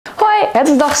Hoi, het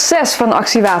is dag 6 van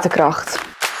Actie Waterkracht.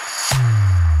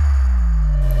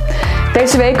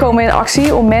 Deze week komen we in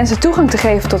actie om mensen toegang te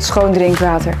geven tot schoon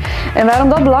drinkwater. En waarom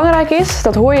dat belangrijk is,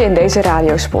 dat hoor je in deze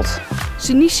radiospot.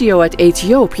 Senisio uit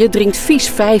Ethiopië drinkt vies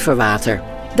vijverwater.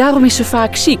 Daarom is ze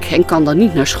vaak ziek en kan dan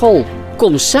niet naar school.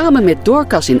 Kom samen met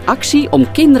Dorcas in actie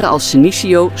om kinderen als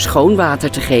Senisio schoon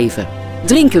water te geven.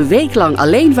 Drink een week lang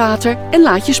alleen water en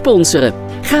laat je sponsoren.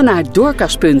 Ga naar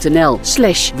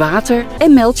dorcas.nl/water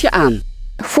en meld je aan.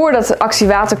 Voordat de Actie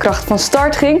Waterkracht van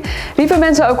start ging, riepen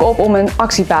mensen ook op om een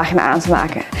actiepagina aan te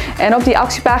maken. En op die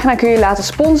actiepagina kun je laten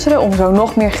sponsoren om zo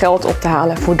nog meer geld op te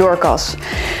halen voor Dorcas.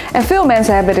 En veel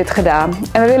mensen hebben dit gedaan.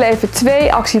 En we willen even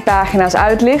 2 actiepagina's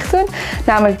uitlichten,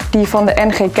 namelijk die van de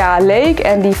NGK Leek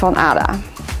en die van ADA.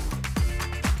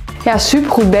 Ja,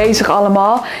 supergoed bezig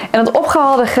allemaal. En het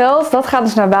opgehaalde geld, dat gaat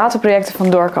dus naar waterprojecten van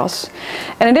Dorcas.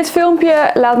 En in dit filmpje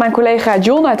laat mijn collega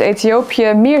John uit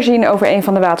Ethiopië meer zien over een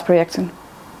van de waterprojecten.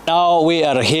 Now we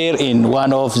are here in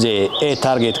one of the 8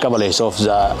 target cables of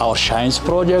our Shines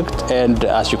project, and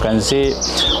as you can see,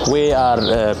 we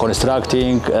are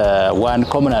constructing 1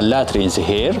 communal latrines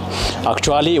here.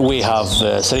 Actually, we have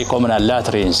 3 communal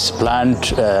latrines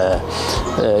planned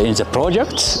in the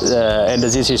project, and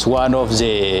this is one of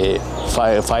the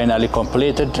finally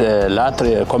completed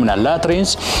communal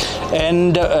latrines.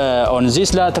 And on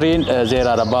this latrine, there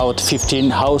are about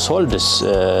 15 households,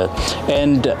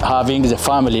 and having the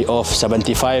family of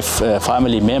 75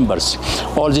 family members.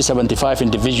 All these 75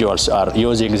 individuals are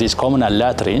using these communal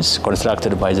latrines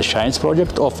constructed by the Shines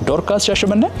project of Dorcas.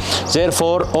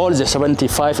 Therefore, all the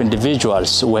 75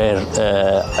 individuals were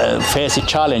facing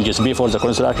challenges before the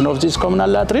construction of this communal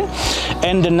latrine.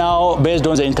 And now, based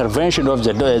on the intervention of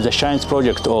the Shines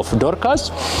project of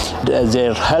Dorcas,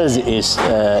 their health is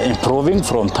improving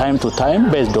from time to time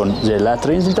based on the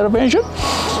latrines intervention.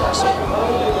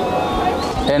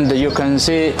 And you can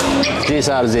see these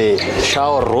are the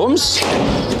shower rooms.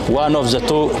 One of the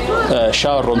 2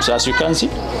 shower rooms, as you can see,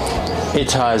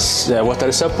 it has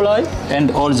water supply,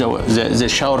 and all the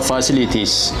shower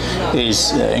facilities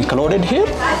is included here.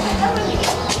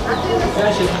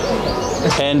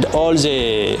 And all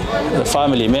the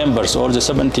family members, all the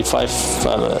 75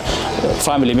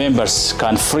 family members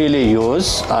can freely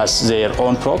use as their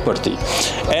own property.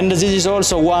 And this is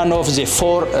also one of the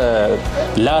 4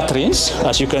 latrines,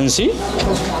 as you can see.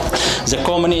 The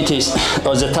communities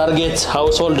or the target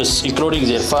households, including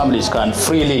their families, can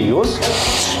freely use.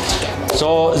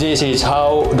 So this is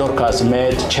how Dorcas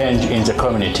made change in the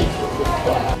community.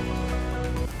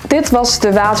 Dit was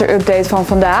de waterupdate van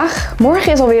vandaag.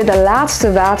 Morgen is alweer de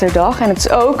laatste waterdag en het is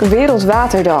ook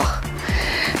Wereldwaterdag.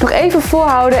 Nog even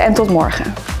volhouden en tot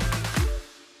morgen.